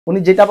উনি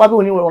যেটা পাবে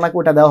ওনাকে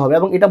ওটা দেওয়া হবে।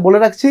 এবং এটা বলে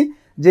রাখছি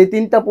যে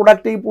 3টা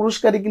প্রোডাক্টই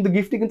পুরস্কারই কিন্তু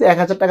গিফটই কিন্তু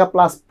 1000 টাকা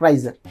প্লাস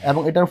প্রাইজের।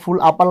 এবং এটার ফুল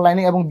আপার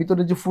লাইনিং এবং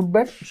ভিতরে যে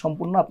ফুটব্যাট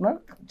সম্পূর্ণ আপনার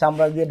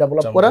চামড়া দিয়ে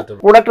ডেভেলপ করা।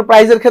 প্রোডাক্টের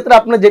প্রাইজের ক্ষেত্রে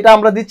আপনার যেটা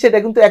আমরা দিচ্ছি এটা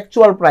কিন্তু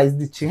অ্যাকচুয়াল প্রাইস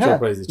দিচ্ছি, হ্যাঁ,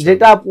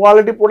 যেটা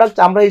কোয়ালিটি প্রোডাক্ট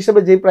চামড়া হিসেবে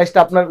যে প্রাইসটা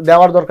আপনার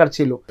দেওয়ার দরকার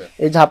ছিল।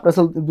 এই যে হাফ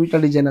টাসেল 2টা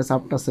ডিজাইন আছে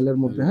হাফ টাসেলের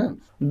মধ্যে, হ্যাঁ,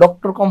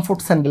 ডক্টর কমফোর্ট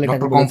স্যান্ডেল, এটা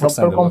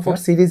ডক্টর কমফোর্ট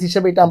সিরিজ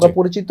হিসেবে এটা আমরা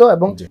পরিচিত।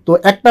 এবং তো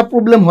একটা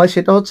প্রবলেম হয়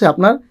সেটা হচ্ছে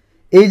আপনার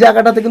এই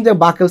জায়গাটাতে কিন্তু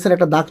বাকেলসের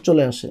একটা দাগ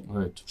চলে আসে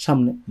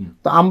সামনে।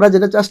 তো আমরা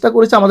যেটা চেষ্টা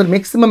করেছি আমাদের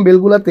ম্যাক্সিমাম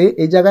বেলগুলাতে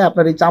এই জায়গায়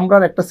আপনার এই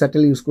চামড়ার একটা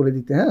স্যাটেল ইউজ করে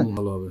দিতে, হ্যাঁ,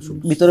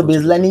 ভিতরে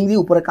বেজ লাইনিং দিয়ে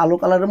উপরে কালো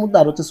কালারের মধ্যে,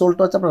 আর হচ্ছে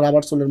সোলটা হচ্ছে আপনার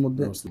রাবার সোলের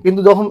মধ্যে।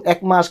 কিন্তু যখন 1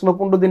 মাস কিংবা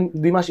 15 দিন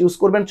 2 মাস ইউজ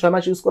করবেন, 6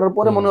 মাস ইউজ করার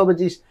পরে মনে হবে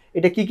যে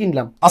এটা কি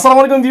কিনলাম। আসসালামু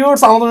আলাইকুম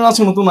ভিউয়ার্স, আমাদের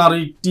আছে নতুন আর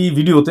একটি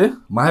ভিডিওতে।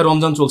 মাহে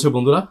রমজান চলছে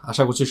বন্ধুরা,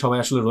 আশা করছি সবাই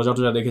আসলে রোজা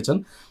টোজা রেখেছেন।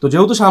 তো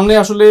যেহেতু সামনে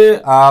আসলে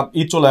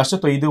ঈদ চলে আসছে,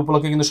 তো ঈদের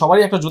উপলক্ষে কিন্তু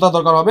সবারই একটা জুতা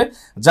দরকার হবে।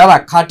 যারা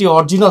খাঁটি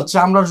অরিজিনাল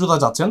চামড়ার জুতা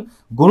চাচ্ছেন,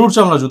 গরুর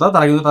চামড়া জুতা,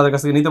 তারা কিন্তু তাদের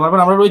কাছ থেকে নিতে পারবেন।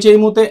 আমরা রয়েছে এই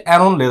মুহূর্তে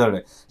অ্যানন লেদারে,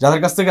 যাদের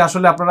কাছ থেকে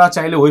আসলে আপনারা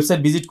চাইলে ওয়েবসাইট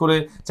ভিজিট করে,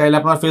 চাইলে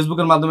আপনার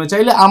ফেসবুকের মাধ্যমে,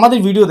 চাইলে আমাদের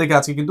ভিডিও দেখে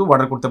আজকে কিন্তু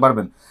অর্ডার করতে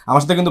পারবেন।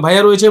 আমার সাথে কিন্তু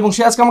ভাইয়া রয়েছে এবং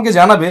সে আজকে আমাকে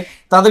জানাবে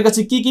তাদের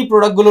কাছে কি কি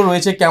প্রোডাক্টগুলো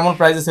রয়েছে, কেমন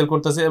প্রাইসে সেল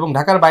করতেছে, এবং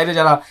ঢাকার বাইরে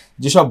যারা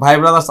যেসব ভাই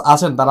ব্রাদার্স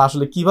আছেন তারা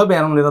আসলে কিভাবে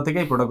অ্যানন লেদার থেকে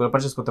এই প্রোডাক্টগুলো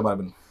পারচেস করতে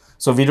পারবেন।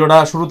 সো ভিডিওটা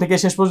শুরু থেকে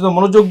শেষ পর্যন্ত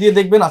মনোযোগ দিয়ে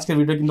দেখবেন। আজকের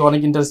ভিডিও কিন্তু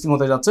অনেক ইন্টারেস্টিং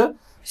হতে যাচ্ছে।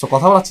 সো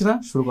কথা বলছি না,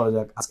 শুরু করা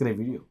যাক আজকের এই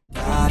video.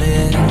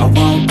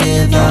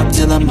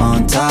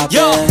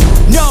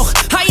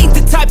 I ain't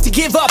the type to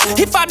give up.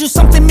 If I do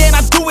something, man,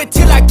 I do it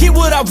till I get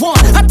what I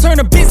want. I turn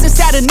a business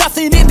out of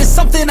nothing into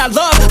something I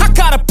love. I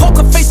got a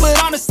poker face, but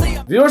honestly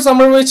viewers,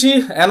 আমরা রয়েছি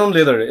anion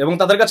লেদারে এবং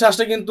তাদের কাছে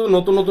আসলে কিন্তু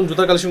নতুন নতুন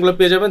জুতার কালেকশনগুলো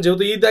পেয়ে যাবেন।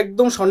 যেহেতু ঈদ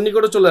একদম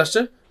সন্নিকটে চলে আসছে,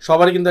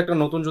 সবারই কিন্তু একটা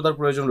নতুন জুতার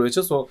প্রয়োজন রয়েছে।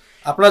 সো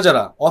আপনারা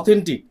যারা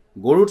অথেন্টিক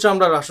গরুর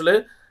চামড়ার আসলে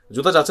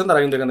জুতা যাচ্ছেন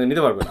তারা কিন্তু এখানে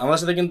নিতে পারবেন। আমাদের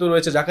সাথে কিন্তু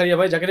রয়েছে জাকারিয়া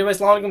ভাই। জাকারিয়া ভাই,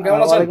 আসসালামু আলাইকুম, কেমন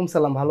আছেন? ওয়ালাইকুম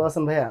সালাম, ভালো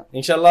আছেন ভাইয়া?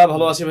 ইনশাআল্লাহ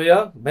ভালো আছি ভাইয়া।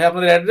 ভাই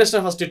আপনাদের অ্যাড্রেসটা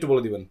ফার্স্ট একটু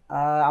বলে দিবেন।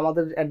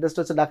 আমাদের অ্যাড্রেসটা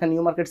হচ্ছে Dhaka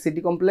new market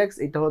city complex.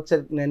 এটা হচ্ছে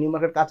নিউ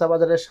মার্কেট কাঁচা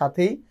বাজারের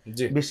সাথেই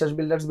বিশ্বাস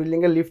বিল্ডার্স বিল্ডিং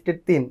এর লিফটের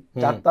 3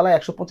 4 তলা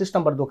 125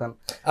 নম্বর দোকান।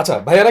 আচ্ছা,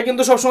 ভাইয়ারা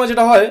কিন্তু সবসময়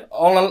যেটা হয়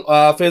অনলাইন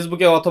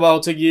ফেসবুকে অথবা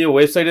হচ্ছে গিয়ে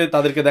ওয়েবসাইটে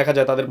তাদেরকে দেখা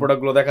যায়, তাদের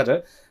প্রোডাক্টগুলো দেখা যায়।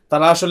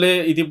 তারা আসলে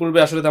ইতিপূর্বে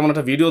আসলে তেমন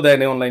একটা ভিডিও দেয়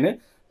না অনলাইনে।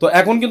 তো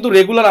এখন কিন্তু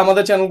রেগুলার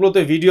আমাদের চ্যানেলগুলোতে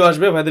ভিডিও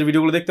আসবে, ভাইদের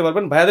ভিডিওগুলো দেখতে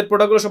পারবেন। ভাইদের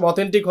প্রোডাক্টগুলো সব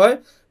অথেন্টিক হয়।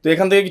 তো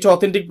এখান থেকে কিছু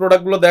অথেন্টিক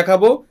প্রোডাক্টগুলো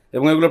দেখাবো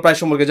এবং এগুলোর প্রাইস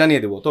সম্পর্কে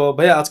জানিয়ে দেবো। তো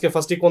ভাইয়া আজকে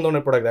ফার্স্টে কোন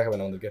ধরনের প্রোডাক্ট দেখাবেন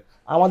আমাদেরকে?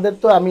 আমাদের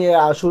তো আমি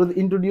শুরু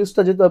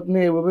ইন্ট্রোডিউসটা যেহেতু আপনি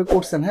এভাবে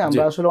করছেন, হ্যাঁ,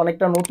 আমরা আসলে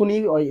অনেকটা নতুনই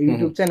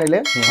ইউটিউব চ্যানেলে।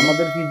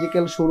 আমাদের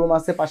ফিজিক্যাল শোরুম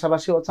আছে,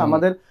 পাশাপাশি হচ্ছে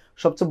আমাদের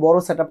সবচেয়ে বড়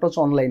সেটআপটা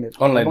হচ্ছে অনলাইনের।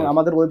 এবং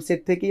আমাদের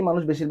ওয়েবসাইট থেকেই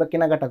মানুষ বেশিরভাগ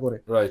কেনাকাটা করে।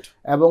 রাইট।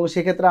 এবং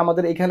সেক্ষেত্রে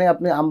আমাদের এখানে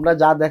আমরা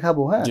যা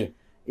দেখাবো, হ্যাঁ,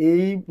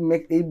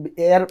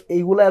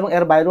 এইগুলা এবং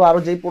এর বাইরেও আরো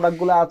যে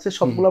প্রোডাক্টগুলো আছে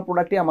সবগুলো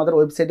প্রোডাক্টই আমাদের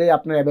ওয়েবসাইটে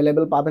আপনারা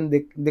অ্যাভেলেবেল পাবেন,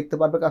 দেখতে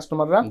পারবে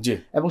কাস্টমাররা।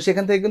 এবং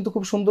সেখান থেকে কিন্তু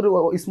খুব সুন্দর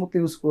স্মুথলি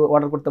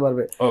অর্ডার করতে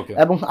পারবে।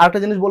 এবং আরেকটা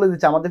জিনিস বলে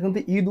দিচ্ছি, আমাদের কিন্তু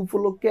ঈদ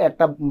উপলক্ষে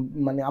একটা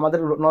মানে আমাদের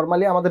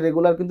নরমালি আমাদের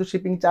রেগুলার কিন্তু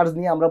শিপিং চার্জ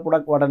নিয়ে আমরা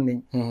প্রোডাক্ট অর্ডার নেই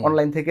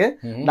অনলাইন থেকে।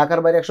 ঢাকার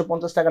বাইরে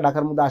 150 টাকা,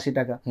 ঢাকার মধ্যে 80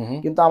 টাকা।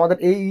 কিন্তু আমাদের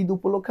এই ঈদ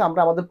উপলক্ষে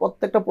আমরা আমাদের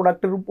প্রত্যেকটা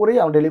প্রোডাক্টের উপরেই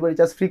ডেলিভারি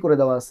চার্জ ফ্রি করে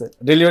দেওয়া আছে।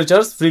 ডেলিভারি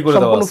চার্জ ফ্রি করে দেওয়া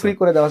আছে, সম্পূর্ণ ফ্রি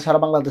করে দেওয়া সারা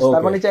বাংলাদেশ।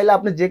 তার মানে চাইলে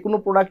আপনি যে কোনো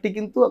প্রোডাক্টই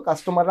কিন্তু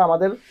কাস্টমাররা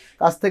আমাদের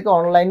কাছ থেকে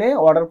অনলাইনে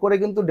অর্ডার করে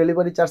কিন্তু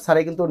ডেলিভারি চার্জ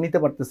ছাড়াই কিন্তু নিতে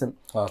পারতেছেন।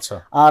 আচ্ছা।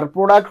 আর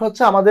প্রোডাক্ট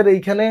হচ্ছে আমাদের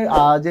এইখানে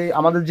যে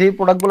আমাদের যে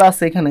প্রোডাক্টগুলো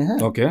আছে এখানে, হ্যাঁ,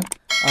 ওকে,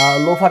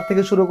 লোফার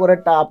থেকে শুরু করে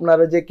আপনার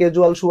যে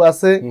ক্যাজুয়াল শু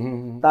আছে,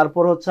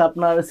 তারপর হচ্ছে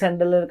আপনার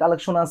স্যান্ডেলের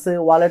কালেকশন আছে,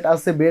 ওয়ালেট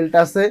আছে, বেল্ট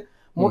আছে।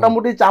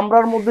 মোটামুটি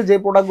চামড়ার মধ্যে যে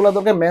প্রোডাক্টগুলো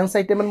দরকার মেন্স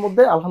আইটেমের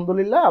মধ্যে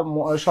আলহামদুলিল্লাহ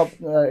সব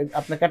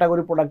আপনার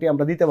ক্যাটাগরি প্রোডাক্টই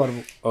আমরা দিতে পারবো।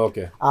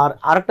 ওকে। আর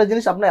আরেকটা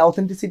জিনিস আপনার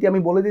অথেন্টিসিটি আমি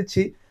বলে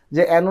দিচ্ছি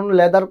যে অ্যানন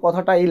লেদার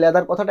কথাটা, এই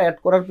লেদার কথাটা অ্যাড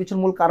করার পিছন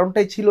মূল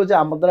কারণটাই ছিল যে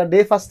আমাদের ডে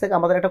ফার্স্ট থেকে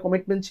আমাদের একটা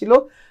কমিটমেন্ট ছিল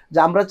যে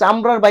আমরা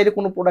চামড়ার বাইরে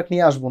কোনো প্রোডাক্ট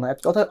নিয়ে আসবো না। এক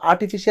কথা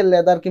আর্টিফিশিয়াল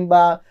লেদার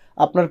কিংবা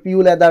আপনার পিউ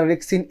লেদার,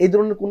 রেক্সিন, এই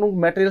ধরনের কোনো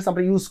ম্যাটেরিয়ালস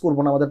আমরা ইউজ করবো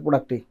না আমাদের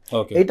প্রোডাক্টে।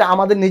 এটা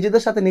আমাদের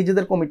নিজেদের সাথে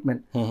নিজেদের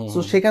কমিটমেন্ট। সো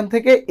সেখান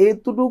থেকে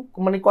এতটুকু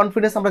মানে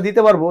কনফিডেন্স আমরা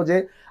দিতে পারবো যে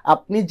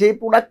আপনি যে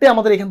প্রোডাক্টে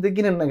আমাদের এখান থেকে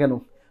কিনেন না কেন,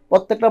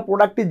 প্রত্যেকটা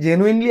প্রোডাক্টই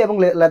জেনুইনলি এবং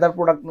লেদার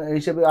প্রোডাক্ট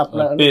হিসেবে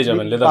আপনারা পেয়ে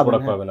যাবেন, লেদার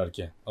প্রোডাক্ট পাবেন আর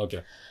কি। ওকে।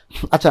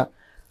 আচ্ছা,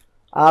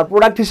 আর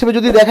প্রোডাক্ট হিসেবে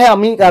যদি দেখাই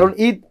আমি, কারণ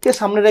ঈদকে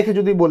সামনে রেখে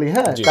যদি বলি,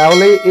 হ্যাঁ,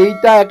 তাহলে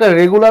এইটা একটা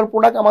রেগুলার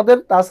প্রোডাক্ট আমাদের।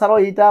 তাছাড়াও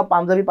এইটা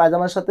পাঞ্জাবি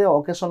পায়জামার সাথে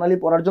অকেশনালি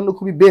পরার জন্য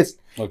খুবই বেস্ট।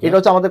 এটা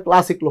হচ্ছে আমাদের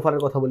ক্লাসিক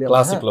লোফারের কথা বলি,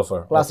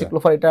 ক্লাসিক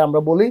লোফার এটা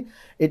আমরা বলি।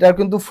 এটা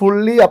কিন্তু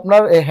ফুললি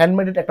আপনার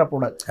হ্যান্ডমেডেড একটা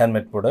প্রোডাক্ট,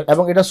 হ্যান্ডমেড প্রোডাক্ট।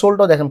 এবং এটা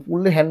সোলটা দেখেন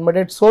ফুললি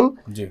হ্যান্ডমেডেড সোল।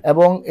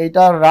 এবং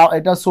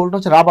এটা সোলটা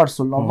হচ্ছে রাবার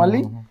সোল।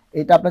 নরমালি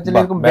এটা আপনার চাইলে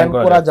এরকম ব্যান্ড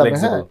করা যাবে,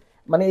 হ্যাঁ,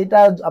 মানে এটা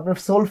আপনার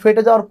সোল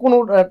ফেটে যাওয়ার কোনো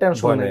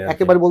টেনশন নেই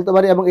একেবারে বলতে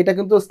পারি। এবং এটা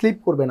কিন্তু স্লিপ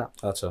করবে না।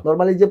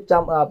 নরমালি যে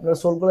আপনার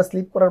সোলগুলো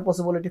স্লিপ করার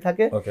পসিবিলিটি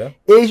থাকে,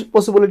 এই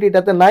পসিবিলিটি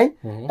এটাতে নাই।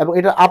 এবং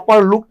এটা আপার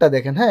লুকটা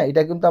দেখেন, হ্যাঁ,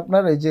 এটা কিন্তু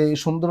আপনার এই যে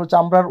সুন্দর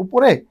চামড়ার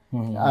উপরে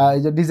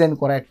এই যে ডিজাইন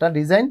করা একটা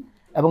ডিজাইন,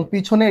 এবং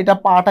পিছনে এটা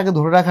পাটাকে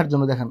ধরে রাখার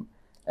জন্য দেখেন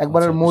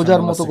একবারে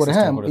মোজার মতো করে,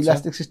 হ্যাঁ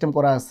ইলাস্টিক সিস্টেম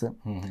করা আছে,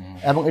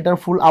 এবং এটার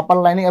ফুল আপার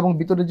লাইনিং এবং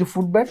ভিতরে যে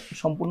ফুটব্যাট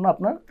সম্পূর্ণ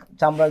আপনার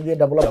চামড়া দিয়ে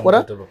ডেভেলপ করা,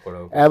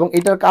 এবং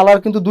এটার কালার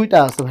কিন্তু দুইটা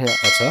আছে ভাইয়া।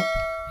 আচ্ছা,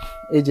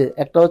 এই যে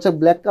একটা হচ্ছে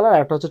ব্ল্যাক কালার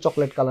আর একটা হচ্ছে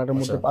চকলেট কালারের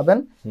মধ্যে পাবেন।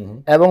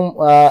 এবং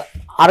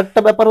আরেকটা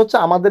ব্যাপার হচ্ছে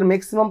আমাদের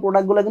ম্যাক্সিমাম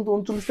প্রোডাক্টগুলো কিন্তু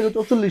 39 থেকে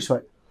 44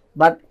 হয়,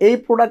 বাট এই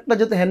প্রোডাক্টটা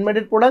যেহেতু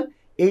হ্যান্ডমেডেড প্রোডাক্ট,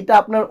 এইটা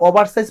আপনার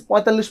ওভার সাইজ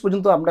 45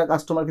 পর্যন্ত আমরা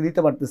কাস্টমারকে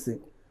দিতে পারতেছি।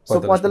 সো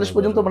 45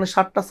 পর্যন্ত মানে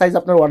 60টা সাইজ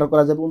আপনার অর্ডার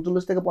করা যাবে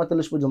 39 থেকে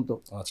 45 পর্যন্ত।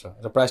 আচ্ছা,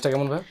 এটা প্রাইসটা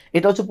কেমন ভাই?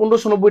 এটা হচ্ছে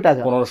 1590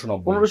 টাকা।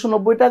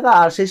 1590 টাকা,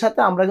 আর সেই সাথে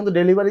আমরা কিন্তু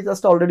ডেলিভারি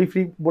চার্জটা অলরেডি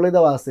ফ্রি বলে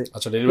দেওয়া আছে।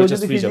 আচ্ছা, ডেলিভারি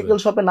চার্জ ফ্রি যাবে, ফিজিক্যাল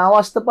শপে নাও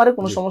আসতে পারে,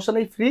 কোনো সমস্যা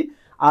নেই, ফ্রি।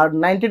 আর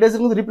 90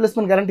 ডেজের কিন্তু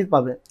রিপ্লেসমেন্ট গ্যারান্টি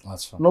পাবে।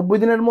 আচ্ছা, 90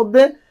 দিনের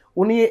মধ্যে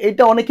উনি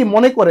এটা অনেকেই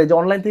মনে করে যে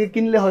অনলাইন থেকে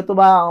কিনলে হয়তো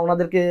বা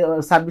ওনাদেরকে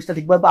সার্ভিসটা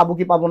ঠিকভাবে পাবো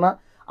কি পাবো না।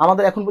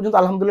 আমাদের এখন পর্যন্ত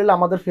আলহামদুলিল্লাহ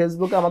আমাদের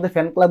ফেসবুকে আমাদের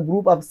ফ্যান ক্লাব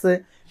গ্রুপ আছে,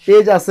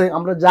 পেজ আছে,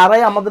 আমরা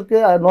যারাই আমাদেরকে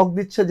নক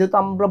দিচ্ছে, যেহেতু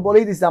আমরা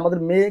বলেই দিচ্ছি আমাদের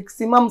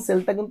ম্যাক্সিমাম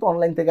সেলটা কিন্তু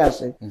অনলাইন থেকে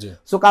আসে।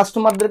 সো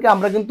কাস্টমারদেরকে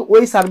আমরা কিন্তু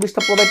ওই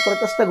সার্ভিসটা প্রোভাইড করার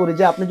চেষ্টা করি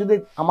যে আপনি যদি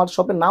আমার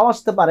শপে নাও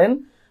আসতে পারেন,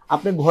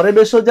 আপনি ঘরে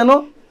বসেও যেন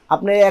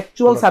আপনি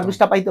অ্যাকচুয়াল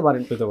সার্ভিসটা পাইতে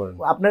পারেন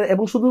আপনার,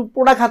 এবং শুধু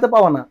প্রোডাক্ট হাতে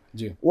পাওয়া না,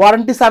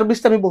 ওয়ারেন্টি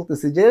সার্ভিসটা আমি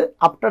বলতেছি যে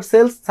আফটার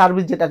সেলস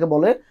সার্ভিস যেটাকে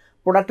বলে,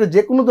 প্রোডাক্টের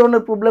যে কোনো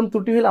ধরনের প্রবলেম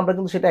ত্রুটি হলে আমরা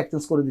কিন্তু সেটা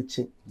এক্সচেঞ্জ করে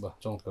দিচ্ছি। বাহ,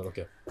 চমৎকার।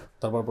 ওকে,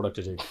 তারপর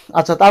প্রোডাক্টে যাই।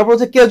 আচ্ছা, তারপর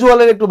হচ্ছে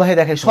ক্যাজুয়ালের একটু ভাই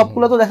দেখাই,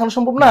 সবগুলো তো দেখানো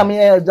সম্ভব না, আমি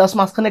জাস্ট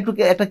মাঝখানে একটু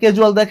একটা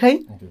ক্যাজুয়াল দেখাই।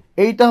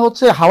 এইটা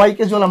হচ্ছে হাওয়াই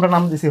ক্যাজুয়াল আমরা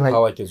নাম দিছি ভাই,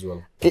 হাওয়াই ক্যাজুয়াল।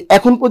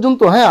 এখন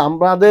পর্যন্ত হ্যাঁ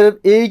আমাদের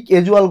এই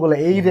ক্যাজুয়াল গুলো,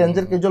 এই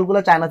রেঞ্জের ক্যাজুয়াল গুলো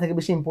চায়না থেকে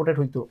বেশি ইম্পোর্টেড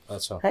হইতো।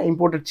 আচ্ছা, হ্যাঁ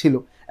ইম্পোর্টেড ছিল,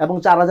 এবং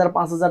 4000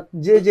 5000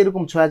 যে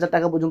যেরকম 6000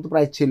 টাকা পর্যন্ত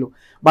প্রাইস ছিল,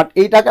 বাট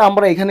এই টাকা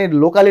আমরা এখানে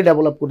লোকালি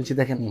ডেভেলপ করেছি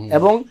দেখেন।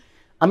 এবং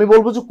আমি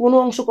বলবো যে কোনো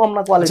অংশ কম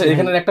না কোয়ালিটি। আচ্ছা,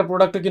 এখানে একটা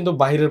প্রোডাক্ট কিন্তু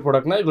বাইরের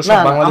প্রোডাক্ট না, এগুলো সব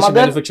বাংলাদেশে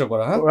ম্যানুফ্যাকচার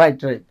করা। হ্যাঁ, রাইট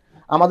রাইট,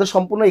 আমাদের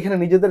সম্পূর্ণ এখানে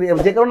নিজেদের,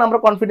 যে কারণে আমরা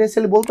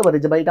কনফিডেন্সিয়ালি বলতে পারি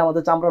যে ভাই এটা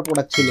আমাদের চামড়ার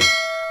প্রোডাক্ট ছিল।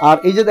 আর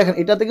এই যে দেখেন,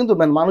 এটাতে কিন্তু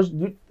মানুষ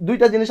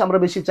দুইটা জিনিস আমরা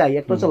বেশি চাই,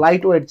 একটা হচ্ছে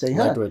লাইট ওয়েট চাই,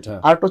 হ্যাঁ,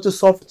 আর একটা হচ্ছে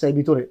সফট চাই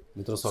ভিতরে।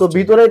 সো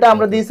ভিতরে এটা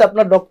আমরা দিয়েছি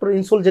আপনার ডক্টর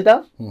ইনসোল, যেটা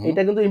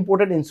এটা কিন্তু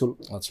ইম্পোর্টেড ইনসোল।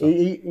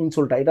 এই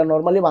ইনসোলটা এটা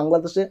নরমালি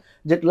বাংলাদেশে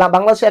যে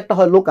বাংলাদেশে একটা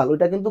হয় লোকাল,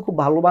 ওইটা কিন্তু খুব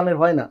ভালো মানের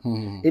হয় না,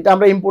 এটা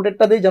আমরা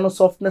ইম্পোর্টেডটা দিই যেন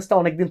সফটনেসটা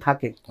অনেকদিন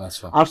থাকে।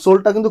 আর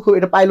সোলটা কিন্তু খুব,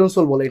 এটা পাইলন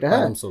সোল বলে এটা,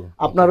 হ্যাঁ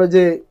আপনার ওই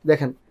যে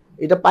দেখেন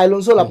এটা পাইলন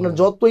সোল, আপনার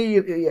যতই,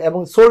 এবং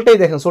সোলটাই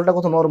দেখেন, সোলটা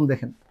কত নরম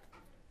দেখেন,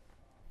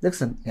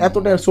 দেখছেন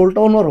এতটা,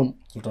 সোলটাও নরম,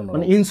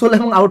 মানে ইনসোল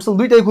এবং আউটসোল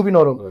দুইটাই খুবই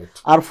নরম।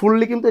 আর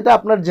ফুললি কিন্তু এটা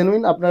আপনার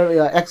জেনুইন আপনার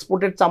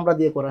এক্সপোর্টেড চামড়া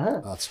দিয়ে করা, হ্যাঁ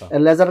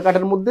লেজার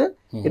কাটের মধ্যে।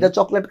 এটা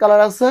চকলেট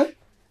কালার আছে,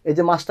 এই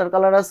যে মাস্টার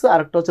কালার আছে, আর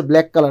একটা হচ্ছে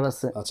ব্ল্যাক কালার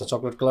আছে। আচ্ছা,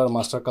 চকলেট কালার,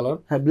 মাস্টার কালার,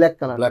 হ্যাঁ ব্ল্যাক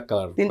কালার,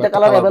 তিনটা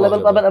কালার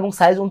अवेलेबल পাবেন, এবং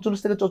সাইজ 39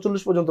 থেকে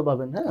 44 পর্যন্ত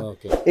পাবেন। হ্যাঁ,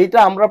 এইটা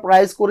আমরা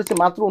প্রাইস করেছি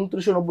মাত্র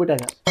 2990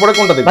 টাকা। পরে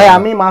কোনটা দেখবেন ভাই?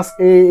 আমি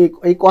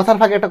এই কথার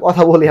ফাঁকে একটা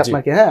কথা বলি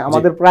আপনাকে, হ্যাঁ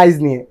আমাদের প্রাইস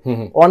নিয়ে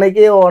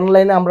অনেকে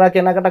অনলাইনে আমরা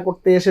কেনাকাটা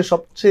করতে এসে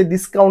সবচেয়ে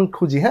ডিসকাউন্ট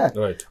খুঁজি, হ্যাঁ,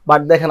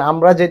 বাট দেখেন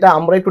আমরা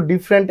একটু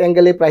ডিফারেন্ট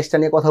অ্যাঙ্গেলে প্রাইসটা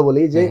নিয়ে কথা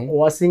বলি, যে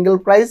সিঙ্গেল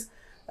প্রাইস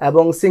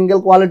এবং single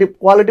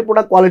quality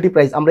product quality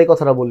price, আমরা এই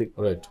কথাটা বলি,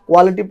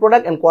 quality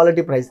product and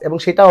quality price. এবং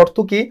সেটা অর্থ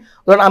কি,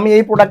 ধরেন আমি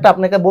এই প্রোডাক্টটা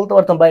আপনাকে বলতে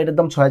পারতাম ভাই এটার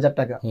দাম 6000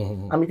 টাকা,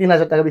 আমি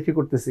 3000 টাকা বিক্রি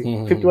করতেছি,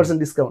 50%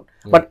 ডিসকাউন্ট,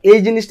 বাট এই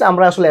জিনিসটা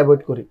আমরা আসলে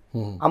অ্যাভয়েড করি।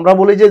 আমরা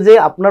বলি যে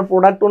আপনার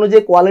প্রোডাক্ট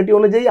অনুযায়ী, কোয়ালিটি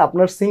অনুযায়ী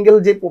আপনার সিঙ্গেল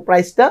যে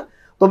প্রাইসটা।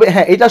 তবে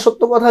হ্যাঁ, এটা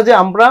সত্য কথা যে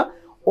আমরা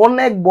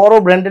অনেক বড়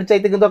ব্র্যান্ডের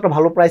চাইতে কিন্তু একটা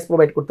ভালো প্রাইস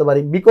প্রোভাইড করতে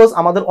পারি, বিকজ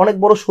আমাদের অনেক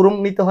বড় শোরুম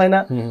নিতে হয় না,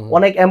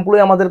 অনেক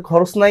এমপ্লয়ি আমাদের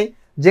খরচ নাই,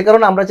 যে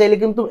কারণে আমরা চাইলে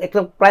কিন্তু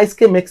একটা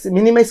প্রাইসকে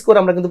মিনিমাইজ করে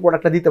আমরা কিন্তু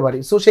প্রোডাক্টটা দিতে পারি।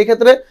 সো সেই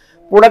ক্ষেত্রে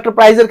প্রোডাক্টের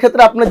প্রাইসের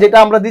ক্ষেত্রে আপনি যেটা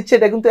আমরা দিচ্ছি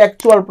এটা কিন্তু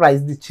অ্যাকচুয়াল প্রাইস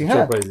দিচ্ছি,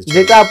 হ্যাঁ,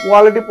 যেটা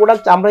কোয়ালিটি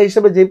প্রোডাক্ট আমরা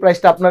হিসেবে যে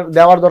প্রাইসটা আপনার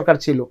দেওয়ার দরকার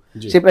ছিল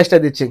সেই প্রাইসটা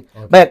দিচ্ছি।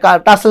 ভাই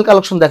টাসেল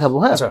কালেকশন দেখাবো,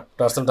 হ্যাঁ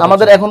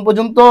আমাদের এখন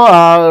পর্যন্ত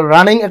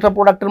রানিং একটা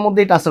প্রোডাক্টের মধ্যে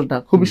এই টাসেলটা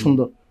খুবই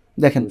সুন্দর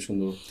দেখেন,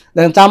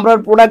 দেখেন চামড়ার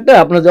প্রোডাক্টে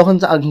আপনার যখন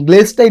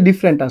গ্লেজটাই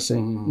ডিফারেন্ট আসে,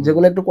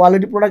 যেগুলো একটু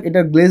কোয়ালিটি প্রোডাক্ট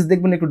এটার গ্লেজ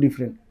দেখবেন একটু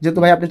ডিফারেন্ট, যেহেতু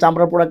ভাই আপনি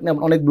চামড়ার প্রোডাক্ট নিয়ে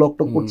অনেক ব্লক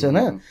টক করছেন,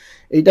 হ্যাঁ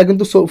এইটা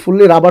কিন্তু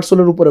ফুললি রাবার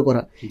সোলের উপরে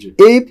করা।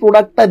 এই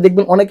প্রোডাক্টটা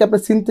দেখবেন অনেকে আপনি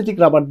সিনথেটিক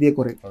রাবার দিয়ে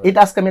করে, এটা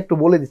আজকে আমি একটু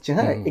বলে দিচ্ছি।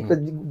 হ্যাঁ, একটা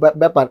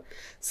ব্যাপার,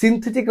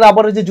 সিনথেটিক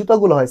রাবারের যে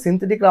জুতাগুলো হয়,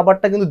 সিনথেটিক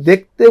রাবারটা কিন্তু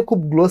দেখতে খুব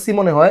গ্লোসি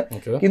মনে হয়,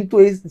 কিন্তু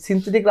এই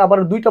সিনথেটিক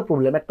রাবারের দুইটা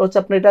প্রবলেম, একটা হচ্ছে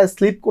আপনি এটা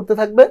স্লিপ করতে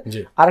থাকবে,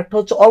 আর একটা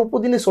হচ্ছে অল্প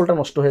দিনে সোলটা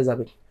নষ্ট হয়ে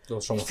যাবে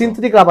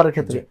সিনথেটিক রাবারের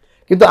ক্ষেত্রে।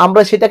 কিন্তু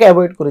আমরা সেটাকে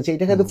অ্যাভয়েড করেছি,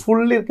 এটা কিন্তু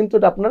ফুললি কিন্তু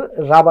এটা আপনার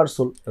রাবার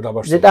সোল,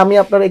 যেটা আমি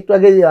আপনার একটু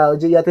আগে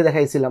যে ইয়াতে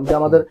দেখাইছিলাম যে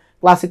আমাদের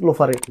ক্লাসিক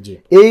লোফারে,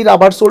 এই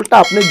রাবার সোলটা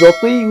আপনি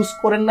যতই ইউজ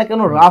করেন না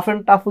কেন, রাফ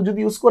এন্ড টাফ যদি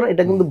ইউজ করেন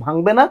এটা কিন্তু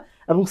ভাঙবে না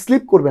এবং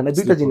স্লিপ করবে না,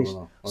 দুইটা জিনিস।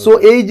 সো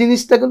এই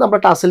জিনিসটা কিন্তু আমরা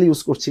টাসেল ইউজ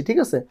করছি, ঠিক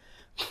আছে।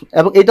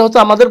 এবং এটা হচ্ছে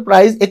আমাদের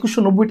প্রাইস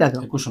 2190 টাকা।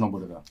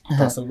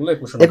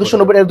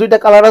 2190 এর দুইটা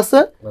কালার আছে,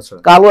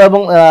 কালো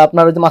এবং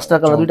আপনার ওই যে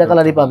মাস্টার কালার, দুইটা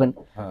কালারই পাবেন।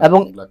 এবং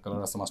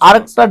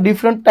আরেকটা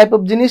ডিফারেন্ট টাইপ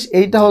অফ জিনিস,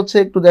 এইটা হচ্ছে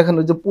একটু দেখেন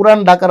ওই যে পুরান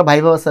ঢাকার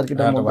ভাইবা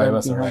সার্কিটের মধ্যে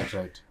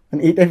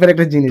এই টাইপের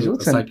একটা জিনিস,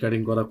 বুঝছেন,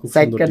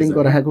 সাইড কাটিং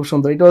করা, হ্যাঁ খুব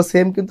সুন্দর। এটাও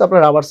সেম কিন্তু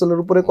আপনার রাবার সোলের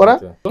উপরে করা।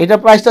 এটা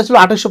প্রাইসটা ছিল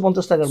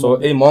 2850 টাকার। সো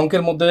এই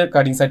মঙ্কের মধ্যে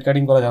কাটিং সাইড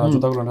কাটিং করা যারা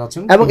জুতাগুলো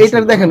আছেন, এবং এটা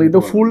দেখেন এটা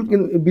ফুল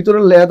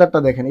ভিতরের লেদারটা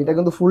দেখেন, এটা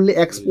কিন্তু ফুললি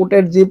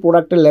এক্সপোর্টেড যে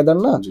প্রোডাক্টের লেদার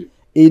না,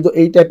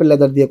 এই টাইপের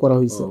লেদার দিয়ে করা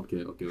হয়েছে। ওকে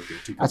ওকে ওকে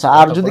ঠিক আছে। আচ্ছা,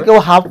 আর যদি কেউ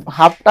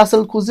হাফ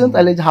টাসেল খুঁজেন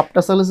তাহলে এই যে হাফ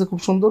টাসেল আছে, খুব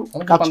সুন্দর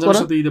কাজ করা,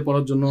 সাথে ঈদে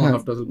পরার জন্য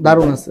হাফ টাসেল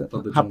দারুণ আছে।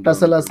 হাফ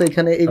টাসেল আছে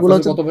এখানে, এগুলো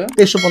হচ্ছে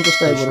 2350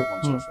 টাকা করে।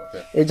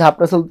 এই যে হাফ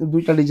টাসেল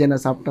দুইটা ডিজাইন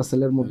আছে হাফ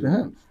টাসেলের মধ্যে।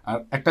 হ্যাঁ, আর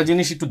একটা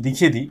জিনিস একটু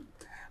দেখিয়ে দিই,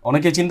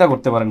 অনেকে চিন্তা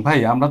করতে পারেন ভাই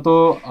আমরা তো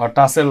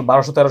টাসেল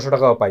 1200-1300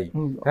 টাকাও পাই,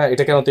 হ্যাঁ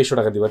এটা কেন 2300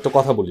 টাকা দিব? একটা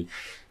কথা বলি,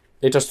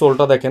 এটার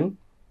সোলটা দেখেন,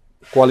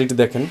 কোয়ালিটি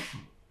দেখেন,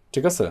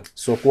 ঠিক আছে?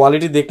 সো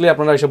কোয়ালিটি দেখলে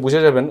আপনারা এসে বুঝে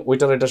যাবেন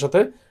ওইটার এটার সাথে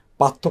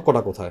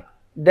পার্থক্যটা কোথায়।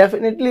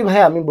 ডেফিনেটলি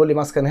ভাই আমি বলি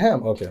মাঝখানে, হ্যাঁ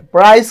ওকে,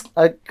 প্রাইস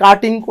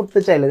কাটিং করতে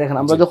চাইলে দেখেন,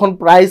 আমরা যখন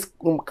প্রাইস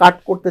কাট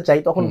করতে চাই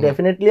তখন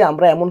ডেফিনেটলি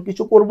আমরা এমন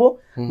কিছু করব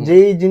যে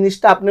এই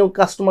জিনিসটা আপনি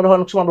কাস্টমার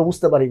অনেক সময় আমরা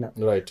বুঝতে পারি না,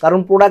 কারণ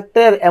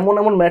প্রোডাক্টের এমন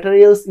এমন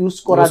ম্যাটেরিয়ালস ইউজ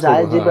করা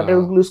যায় যে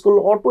ম্যাটেরিয়ালগুলো ইউজ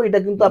করলে অটো এটা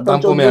কিন্তু আপনার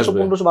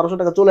 1400-1500-1200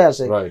 টাকা চলে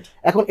আসে।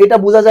 এখন এটা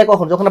বোঝা যায়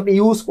কখন? যখন আপনি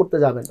ইউজ করতে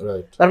যাবেন,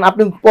 কারণ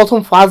আপনি প্রথম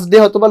ফার্স্ট ডে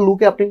হয়তো বা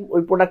লুকে আপনি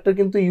ওই প্রোডাক্টের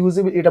কিন্তু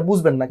ইউজেবল এটা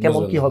বুঝবেন না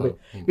কেমন কি হবে,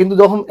 কিন্তু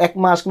যখন 1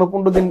 মাস কিংবা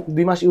 15 দিন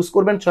 2 মাস ইউজ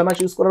করবেন, 6 মাস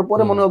ইউজ করার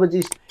পরে মনে হবে যে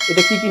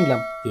এটা কি কিনলাম,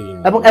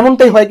 এবং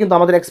এমনটাই হয় কিন্তু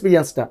আমাদের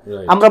এক্সপেরিয়েন্সটা।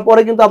 আমরা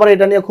পরে কিন্তু আবার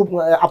এটা নিয়ে খুব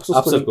আফসোস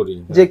করি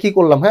যে কি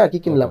করলাম, হ্যাঁ কি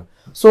কিনলাম।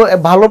 সো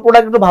ভালো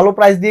প্রোডাক্ট একটু ভালো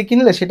প্রাইস দিয়ে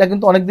কিনলে সেটা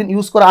কিন্তু অনেকদিন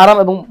ইউজ করা আরাম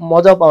এবং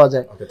মজাও পাওয়া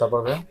যায়।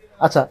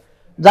 আচ্ছা,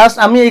 জাস্ট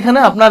আমি এখানে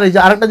আপনার এই যে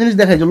আরেকটা জিনিস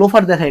দেখাই, যে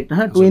লোফার দেখাই একটা,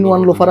 হ্যাঁ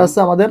 2-in-1 লোফার আছে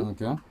আমাদের।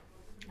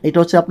 এটা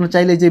হচ্ছে আপনার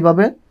চাইলে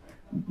যেভাবে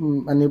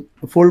মানে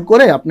ফোল্ড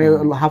করে আপনি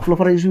হাফ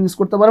লোফার হিসেবে ইউজ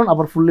করতে পারেন,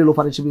 আবার ফুললি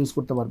লোফার হিসেবে ইউজ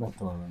করতে পারবেন।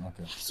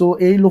 সো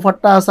এই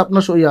লোফারটা আছে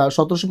আপনার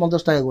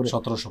 1750 টাকা করে,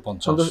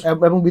 1750,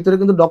 এবং ভিতরে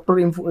কিন্তু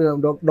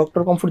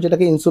ডক্টর কমফোর্ট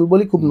যেটাকে ইনসোল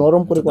বলি, খুব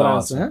নরম করে করা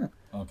আছে, হ্যাঁ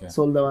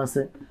সোল দেওয়া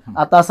আছে।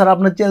 আর তাছাড়া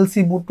আপনার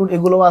চেলসি বুট টুট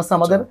এগুলো আছে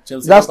আমাদের।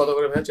 জাস্ট কত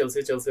করে ভাই চেলসি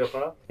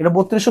আপনারা? এটা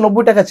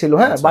 3290 টাকা ছিল,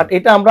 হ্যাঁ বাট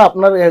এটা আমরা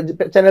আপনার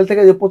চ্যানেল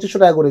থেকে 2500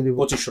 টাকা করে দিব।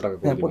 2500 টাকা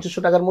করে, হ্যাঁ 2500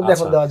 টাকার মধ্যে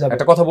এখন দেওয়া যাবে।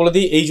 একটা কথা বলে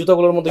দিই, এই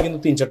জুতাগুলোর মধ্যে কিন্তু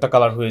 3-4টা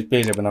কালার হয়ে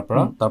পেয়ে যাবেন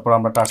আপনারা। তারপর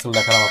আমরা টার্সেল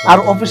দেখালাম, আর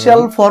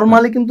অফিশিয়াল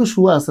ফর্মালি কিন্তু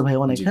শু আছে ভাই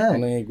অনেক, হ্যাঁ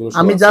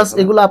আমি জাস্ট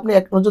এগুলো আপনি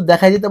এক নজর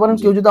দেখাই দিতে পারেন।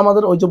 কেউ যদি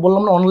আমাদের ওই যে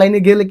বললাম না অনলাইনে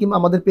গেলে কিংবা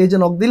আমাদের পেজে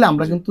নক দিলে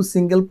আমরা কিন্তু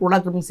সিঙ্গেল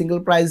প্রোডাক্ট এবং সিঙ্গেল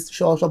প্রাইস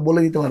সব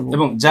বলে দিতে পারবো।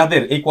 এবং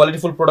যাদের এই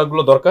কোয়ালিটিফুল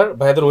প্রোডাক্টগুলো দরকার,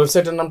 ভাইদের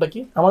ওয়েবসাইটের নামটা কি?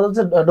 আমাদের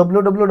হচ্ছে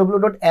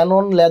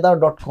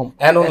www.anonleather.com।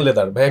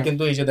 ANONLEATHER ভাই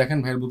কিন্তু এই যে দেখেন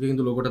ভাইয়ের বুকে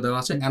কিন্তু লোগোটা দেওয়া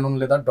আছে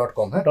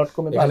ANONLEATHER.com, হ্যাঁ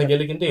এখানে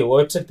গেলে কিন্তু এই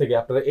ওয়েবসাইট থেকে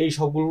আপনারা এই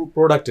সবগুলো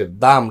প্রোডাক্টের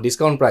দাম,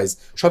 ডিসকাউন্ট প্রাইস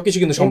সবকিছু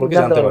কিন্তু সম্পর্কে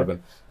জানতে পারবেন।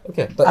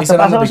 ওকে, তো এই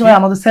পাশাপাশি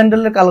আমাদের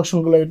স্যান্ডেলের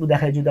কালেকশনগুলো একটু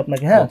দেখাই যদি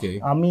আপনাকে। হ্যাঁ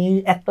আমি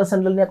একটা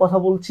স্যান্ডেল নিয়ে কথা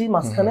বলছি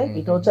মাঝখানে,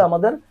 এটা হচ্ছে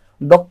আমাদের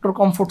doctor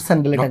comfort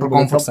sandal,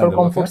 doctor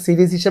comfort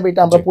series হিসেবে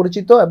এটা আমরা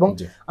পরিচিত, এবং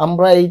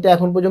আমরা এইটা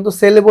এখন পর্যন্ত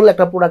সেলেবল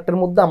একটা প্রোডাক্টের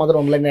মধ্যে আমাদের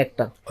অনলাইনে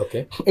একটা। ওকে,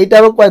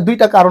 এইটারও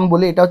দুইটা কারণ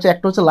বলি, এটা হচ্ছে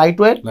একটা হচ্ছে লাইট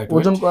ওয়েট,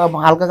 ওজন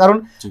হালকা, কারণ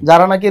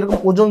যারা নাকি এরকম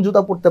ওজন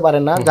জুতা পরতে পারে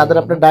না, যাদের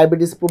আপনার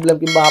ডায়াবেটিস প্রবলেম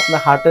কিংবা আপনার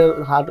হার্ট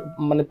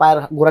মানে পায়ের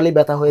গোড়ালি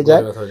ব্যথা হয়ে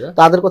যায়,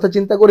 তাদের কথা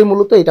চিন্তা করে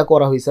মূলত এটা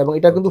করা হয়েছে। এবং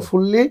এটা কিন্তু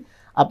ফুললি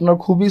আপনার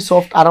খুবই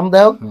সফট,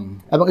 আরামদায়ক,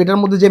 এবং এটার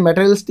মধ্যে যে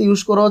ম্যাটেরিয়ালসটা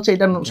ইউজ করা হচ্ছে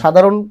এটা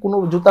সাধারণ কোনো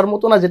জুতার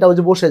মতো না যেটা ওই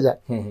যে বসে যায়।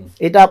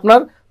 এটা আপনার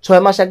 6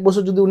 মাস 1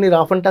 বছর যদি উনি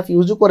রাফ এন্ড টাফ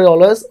ইউজও করে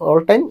অলওয়েজ অল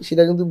টাইম,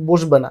 সেটা কিন্তু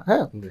বসবে না।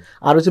 হ্যাঁ,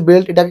 আর হচ্ছে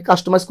বেল্ট এটাকে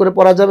কাস্টমাইজ করে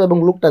পরা যাবে, এবং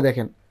লুকটা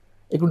দেখেন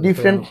একটু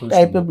ডিফারেন্ট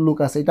টাইপের লুক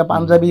আছে। এটা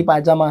পাঞ্জাবি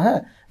পায়জামা, হ্যাঁ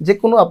যে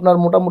কোনো আপনার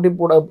মোটামুটি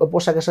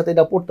পোশাকের সাথে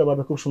এটা পরতে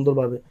পারবে খুব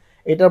সুন্দরভাবে।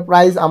 এটার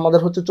প্রাইস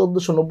আমাদের হচ্ছে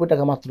 1490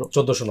 টাকা মাত্র,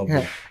 1490।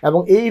 হ্যাঁ, এবং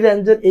এই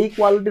রেঞ্জের এই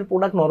কোয়ালিটির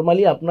প্রোডাক্ট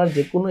নর্মালি আপনার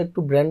যে কোনো একটু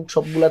ব্র্যান্ড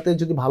শপগুলোতে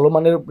যদি ভালো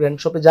মানের ব্র্যান্ড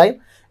শপে যায়,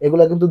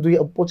 এগুলো কিন্তু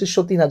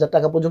 2500-3000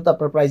 টাকা পর্যন্ত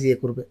আপনার প্রাইস ইয়ে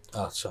করবে।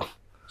 আচ্ছা,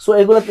 সো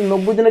এগুলো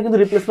 90 দিনে কিন্তু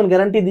রিপ্লেসমেন্ট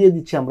গ্যারান্টি দিয়ে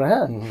দিচ্ছি আমরা।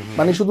 হ্যাঁ,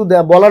 মানে শুধু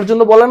বলার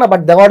জন্য বলা না,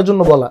 বাট দেওয়ার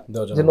জন্য বলা,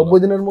 যে 90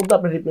 দিনের মধ্যে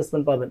আপনি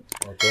রিপ্লেসমেন্ট পাবেন।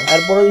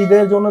 এরপরে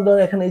ঈদের জন্য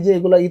এখানে এই যে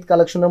এগুলো ঈদ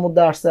কালেকশনের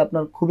মধ্যে আসছে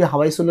আপনার খুবই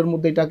হাওয়াই সোলের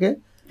মধ্যে, এটাকে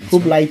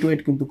খুব লাইট ওয়েট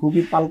কিন্তু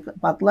খুবই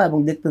পাতলা, এবং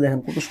দেখতে দেখেন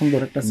কত সুন্দর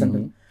একটা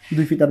স্যান্ডেল,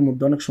 2 ফিটার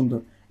মধ্যে অনেক সুন্দর।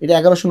 এটা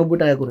 1190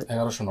 টাকা করে,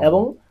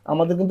 এবং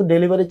আমাদের কিন্তু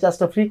ডেলিভারি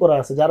চার্জটা ফ্রি করা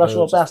আছে, যারা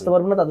শপে আসতে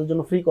পারবে না তাদের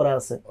জন্য ফ্রি করা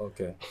আছে।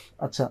 ওকে,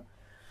 আচ্ছা,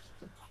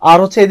 আর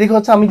হচ্ছে এদিকে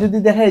হচ্ছে আমি যদি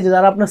দেখাই যে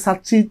যারা আপনার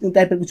সাচ্চি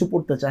টাইপের কিছু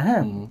পড়তে চায়,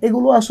 হ্যাঁ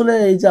এগুলো আসলে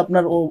এই যে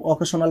আপনার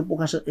অকেশনাল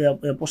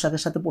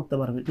পোশাকের সাথে পড়তে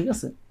পারবে, ঠিক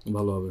আছে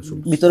ভালো হবে।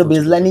 ভিতরে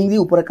বেজ লাইনিং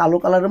দিয়ে উপরে কালো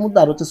কালারের মধ্যে,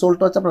 আর হচ্ছে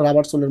সোলটা হচ্ছে আপনার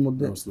রাবার সোলের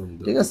মধ্যে,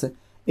 ঠিক আছে।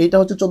 এইটা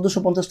হচ্ছে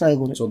 1450 টাকা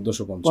করে,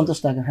 1450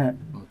 টাকা। হ্যাঁ,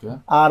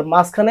 আর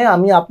মাঝখানে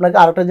আমি আপনাকে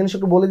আরেকটা জিনিস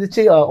একটু বলে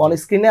দিচ্ছি, অন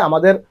স্ক্রিনে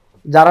আমাদের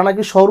যারা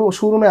নাকি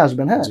শোরুমে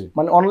আসবেন, হ্যাঁ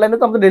মানে অনলাইনে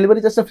তো আমরা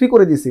ডেলিভারি চার্জটা ফ্রি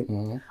করে দিয়েছি,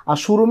 আর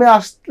শোরুমে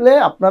আসলে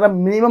আপনারা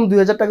মিনিমাম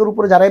 2000 টাকার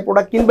উপরে যারা এই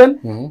প্রোডাক্ট কিনবেন,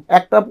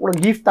 একটা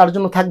গিফট তার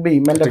জন্য থাকবেই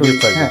ম্যান্ডেটরি।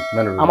 হ্যাঁ,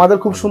 আমাদের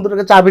খুব সুন্দর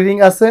একটা চাবি রিং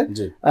আছে,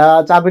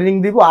 চাবি রিং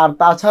দিব। আর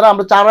তাছাড়া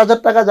আমরা 4000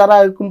 টাকা যারা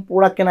এরকম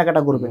প্রোডাক্ট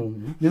কেনাকাটা করবেন,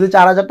 যদি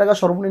 4000 টাকা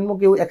সর্বনিম্ন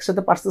কেউ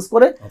একসাথে পারচেস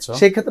করে,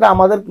 সেই ক্ষেত্রে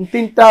আমাদের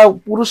 3টা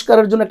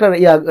পুরস্কারের জন্য একটা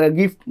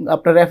গিফট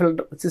আপনার রেফেল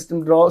সিস্টেম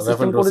ড্র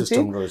সিস্টেম করেছি।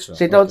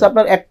 সেটা হচ্ছে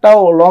আপনার একটা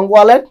লং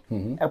ওয়ালেট,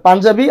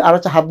 পাঞ্জাবি, আর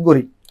হচ্ছে হাত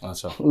ঘড়ি।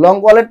 আচ্ছা, লং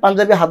ওয়ালেট,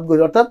 পাঞ্জাবি, হাত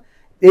ঘড়ি, অর্থাৎ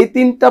এই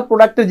 3টা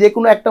প্রোডাক্টের যে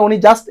কোনো একটা উনি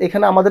জাস্ট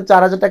এখানে আমাদের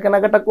 4000 টাকা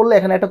কেনাকাটা করলে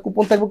এখানে একটা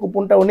কুপন থাকবে,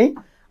 কুপনটা উনি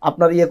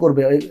আপনার ইয়ে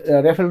করবে, ওই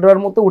রেফেল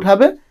ড্রয়ের মতো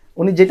উঠাবে,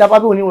 উনি যেটা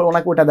পাবে উনি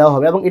ওনাকে ওটা দেওয়া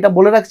হবে। এবং এটা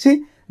বলে রাখছি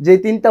যে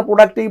 3টা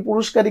প্রোডাক্টই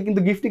পুরস্কারই কিন্তু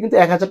গিফটই কিন্তু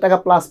 1000 টাকা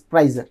প্লাস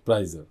প্রাইজে।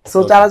 সো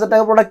 4000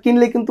 টাকা প্রোডাক্ট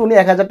কিনলে কিন্তু উনি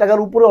 1000 টাকার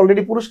উপরে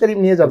অলরেডি পুরস্কারই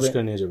নিয়ে যাবে।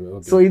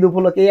 সো ঈদ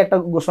উপলক্ষে একটা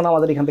ঘোষণা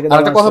আমাদের এখান থেকে।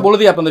 আরেকটা কথা বলে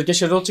দিই আপনাদেরকে,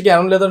 সেটা হচ্ছে কি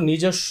অ্যানন লেদার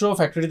নিজস্ব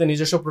ফ্যাক্টরিতে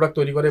নিজস্ব প্রোডাক্ট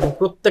তৈরি করে এবং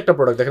প্রত্যেকটা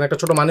প্রোডাক্ট দেখেন একটা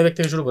ছোট মানি ব্যাগ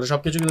থেকে শুরু করে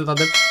সবকিছু কিন্তু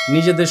তাদের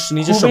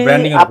নিজস্ব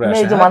ব্র্যান্ডিং এর উপরে আসে। আপনি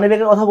এই যে মানি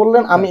ব্যাগের কথা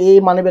বললেন, আমি এই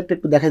মানি ব্যাগটা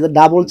একটু দেখাই, যে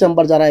ডাবল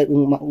চেম্বার যারা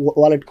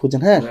ওয়ালেট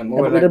খুঁজেন, হ্যাঁ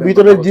এর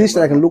ভিতরের জিনিসটা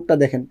দেখেন, লুকটা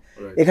দেখেন,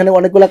 এখানে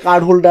অনেকগুলো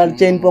কার্ড হোল্ডার,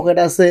 চেইন পকেট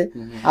আছে,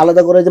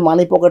 আলাদা করে যে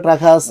মানি পকেট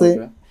রাখা আছে,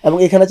 এবং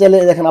এখানে চাইলে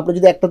দেখেন আপনি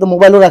যদি একটাতে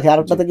মোবাইলও রাখে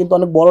আরেকটাতে কিন্তু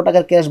অনেক বড়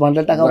টাকার ক্যাশ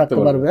বান্ডেল টাকাও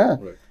রাখতে পারবে। হ্যাঁ,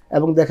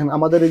 এবং দেখেন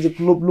আমাদের এই যে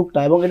লুকটা,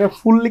 এবং এটা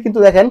ফুললি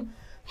কিন্তু দেখেন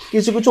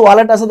কিছু কিছু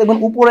ওয়ালেট আছে দেখবেন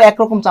উপরে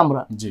একরকম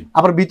চামড়া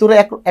আবার ভিতরে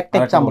একটা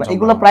চামড়া,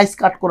 এগুলো প্রাইস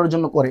কাট করার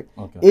জন্য করে।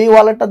 এই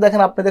ওয়ালেটটা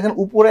দেখেন আপনি দেখেন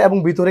উপরে এবং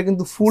ভিতরে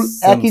কিন্তু ফুল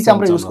একই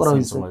চামড়া ইউজ করা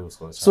হয়েছে।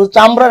 সো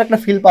চামড়ার একটা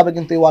ফিল পাবে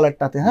কিন্তু এই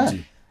ওয়ালেটটাতে। হ্যাঁ,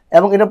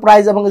 এবং এটা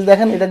প্রাইস এবং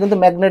দেখেন এটা কিন্তু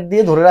ম্যাগনেট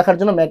দিয়ে ধরে রাখার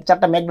জন্য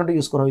 4টা ম্যাগনেট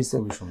ইউজ করা হয়েছে,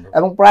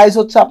 এবং প্রাইস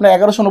হচ্ছে আপনার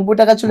 1190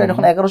 টাকা ছিল,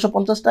 এখন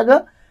 1150 টাকা।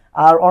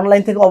 আর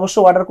অনলাইন থেকে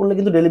অবশ্যই অর্ডার করলে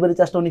কিন্তু ডেলিভারি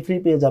চার্জটা উনি ফ্রি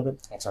পেয়ে যাবেন।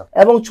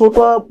 এবং ছোট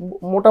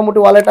মোটামুটি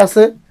ওয়ালেট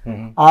আছে।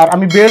 আর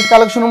আমি বেল্ট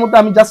কালেকশনের মধ্যে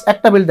আমি জাস্ট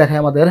একটা বেল্ট দেখাই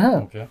আমাদের। হ্যাঁ,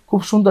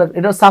 খুব সুন্দর,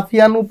 এটা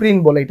সাফিয়ানু প্রিন্ট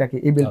বলে এটাকে,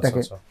 এই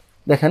বেল্টটাকে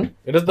দেখেন,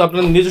 এটা তো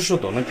আপনার নিজস্ব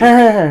তো নাকি? হ্যাঁ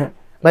হ্যাঁ হ্যাঁ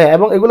ভাই,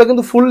 এবং এগুলো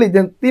কিন্তু ফুললি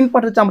 3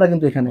 পার্টের চামড়া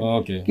কিন্তু এখানে।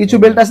 কিছু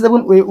বেল্ট আছে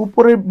দেখুন ওই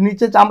উপরের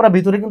নিচে চামড়া,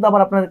 ভিতরে কিন্তু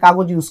আবার আপনার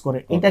কাগজ ইউজ করে,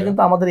 এটা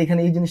কিন্তু আমাদের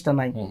এখানে এই জিনিসটা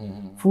নাই,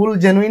 ফুল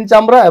জেনুইন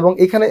চামড়া। এবং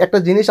এখানে একটা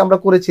জিনিস আমরা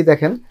করেছি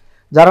দেখেন,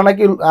 যারা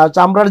নাকি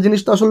চামড়ার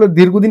জিনিস তো আসলে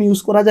দীর্ঘদিন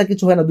ইউজ করা যায়,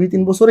 কিছু হয় না,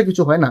 2-3 বছরে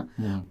কিছু হয় না।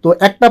 তো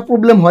একটা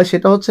প্রবলেম হয়,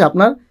 সেটা হচ্ছে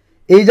আপনার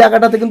এই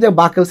জায়গাটাতে কিন্তু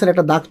বাকেলসের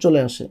একটা দাগ চলে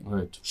আসে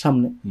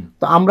সামনে।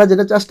 তো আমরা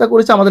যেটা চেষ্টা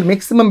করেছি আমাদের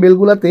ম্যাক্সিমাম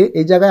বেলগুলাতে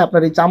এই জায়গায়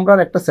আপনার এই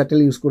চামড়ার একটা স্যাটেল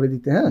ইউজ করে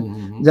দিতে, হ্যাঁ,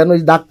 যেন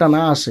এই দাগটা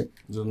না আসে,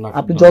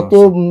 আপনি যত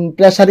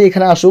প্রেসারই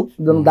এখানে আসুক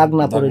যেন দাগ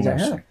না পড়ে যায়।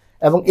 হ্যাঁ,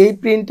 এবং এই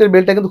প্রিন্টের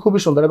বেল্টটা কিন্তু খুবই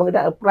সুন্দর, এবং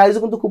এটা প্রাইসও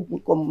কিন্তু খুব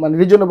মানে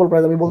রিজনেবল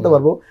প্রাইস, আমি বলতে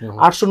পারবো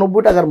 890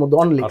 টাকার মধ্যে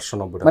অনলি।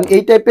 মানে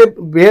এই টাইপের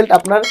বেল্ট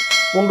আপনার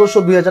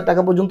 1500-2000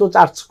 টাকা পর্যন্ত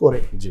চার্জ করে,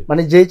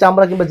 মানে যেই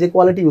চামড়া কিংবা যে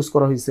কোয়ালিটি ইউজ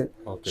করা হয়েছে।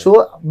 সো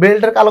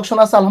বেল্টের কালেকশন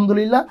আছে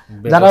আলহামদুলিল্লাহ,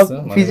 যারা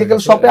ফিজিক্যাল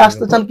শপে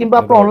আসতে চান কিংবা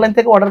আপনি অনলাইন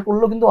থেকে অর্ডার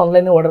করলেও কিন্তু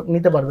অনলাইনে অর্ডার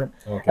নিতে পারবেন।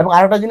 এবং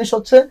আরেকটা জিনিস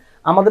হচ্ছে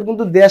আমাদের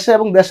কিন্তু দেশে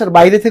এবং দেশের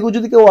বাইরে থেকেও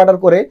যদি কেউ অর্ডার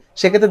করে,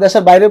 সেক্ষেত্রে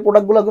দেশের বাইরের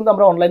প্রোডাক্টগুলো কিন্তু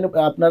আমরা অনলাইনে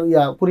আপনার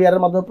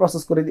কুরিয়ারের মাধ্যমে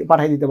প্রসেস করে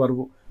পাঠিয়ে দিতে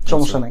পারবো,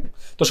 সমস্যা নাই।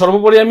 তো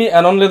সর্বোপরি আমি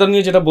অ্যানন লেদার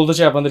নিয়ে যেটা বলতে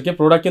চাই আপনাদেরকে,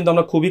 প্রোডাক্ট কিন্তু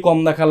আমরা খুবই কম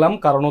দেখালাম,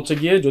 কারণ হচ্ছে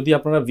গিয়ে যদি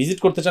আপনারা ভিজিট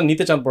করতে চান,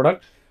 নিতে চান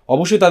প্রোডাক্ট,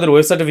 অবশ্যই তাদের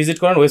ওয়েবসাইটে ভিজিট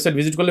করেন। ওয়েবসাইট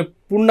ভিজিট করলে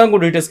পূর্ণাঙ্গ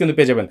ডিটেইলস কিন্তু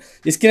পেয়ে যাবেন।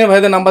 স্ক্রিনে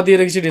ভাইদের নাম্বার দিয়ে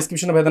রেখেছি,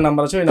 ডেসক্রিপশনে ভাইদের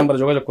নাম্বার আছে, ওই নাম্বারে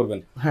যোগাযোগ করবেন।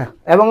 হ্যাঁ,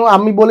 এবং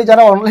আমি বলি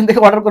যারা অনলাইন থেকে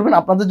অর্ডার করবেন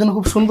আপনাদের জন্য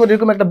খুব সুন্দর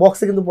এরকম একটা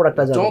বক্সে কিন্তু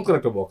প্রোডাক্টটা যাবে, চমৎকার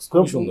একটা বক্স,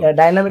 খুব সুন্দর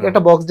ডাইনামিক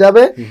একটা বক্স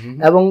যাবে,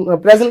 এবং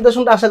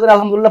প্রেজেন্টেশনটা আশা করি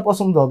আলহামদুলিল্লাহ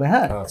পছন্দ হবে।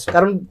 হ্যাঁ,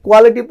 কারণ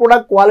কোয়ালিটি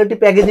প্রোডাক্ট কোয়ালিটি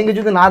প্যাকেজিং এ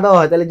যদি না দেওয়া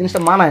হয় তাহলে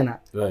জিনিসটা মানায় না।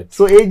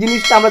 সো এই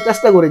জিনিসটা আমরা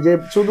চেষ্টা করি যে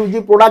শুধু যে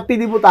প্রোডাক্টই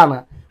দিব তা না,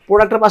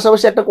 প্রোডাক্টের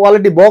পাশাপাশি একটা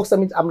কোয়ালিটি বক্স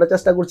আমরা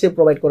চেষ্টা করছি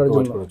প্রোভাইড করার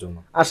জন্য।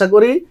 আশা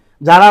করি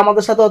যারা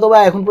আমাদের সাথে অথবা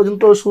এখন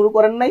পর্যন্ত শুরু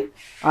করেন নাই,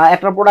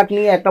 একটা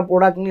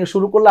প্রোডাক্ট নিয়ে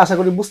শুরু করলে আশা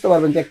করি বুঝতে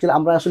পারবেন যে অ্যাকচুয়ালি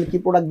আমরা আসলে কি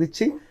প্রোডাক্ট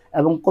দিচ্ছি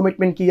এবং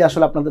কমিটমেন্ট কি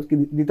আসলে আপনাদেরকে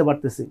দিতে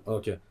পারতেছি।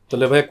 ওকে,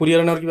 তাহলে ভাই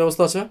কুরিয়ারে নেওয়ার কি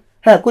ব্যবস্থা আছে?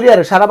 হ্যাঁ,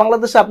 কুরিয়ারে সারা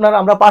বাংলাদেশে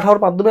আমরা পাঠাওয়ার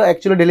মাধ্যমে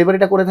অ্যাকচুয়ালি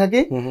ডেলিভারিটা করে থাকি।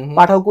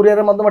 পাঠাও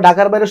কুরিয়ারের মাধ্যমে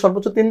ঢাকার বাইরে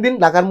সর্বোচ্চ 3 দিন,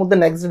 ঢাকার মধ্যে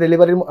নেক্সট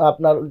ডেলিভারি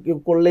আপনার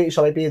করলেই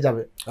সবাই পেয়ে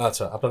যাবে।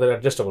 আচ্ছা, আপনাদের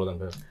অ্যাড্রেসটা বলে দেন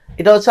ভাই।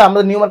 এটা হচ্ছে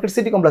আমাদের নিউ মার্কেট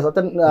সিটি কমপ্লেক্স,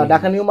 অর্থাৎ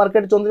Dhaka new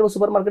market Chandrima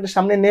super মার্কেটের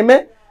সামনে নেমে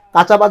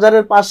কাঁচা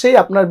বাজারের পাশেই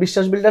আপনার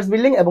বিশ্বাস বিল্ডার্স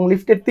বিল্ডিং এবং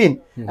লিফটের 3,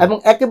 এবং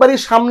একেবারেই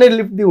সামনের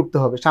লিফট দিয়ে উঠতে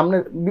হবে,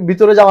 সামনের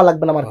ভিতরে যাওয়া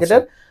লাগবে না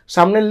মার্কেটের,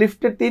 সামনের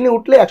লিফটের 3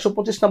 উঠলে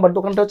 125 নাম্বার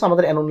দোকানটা হচ্ছে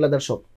আমাদের অ্যানন লেদার শপ।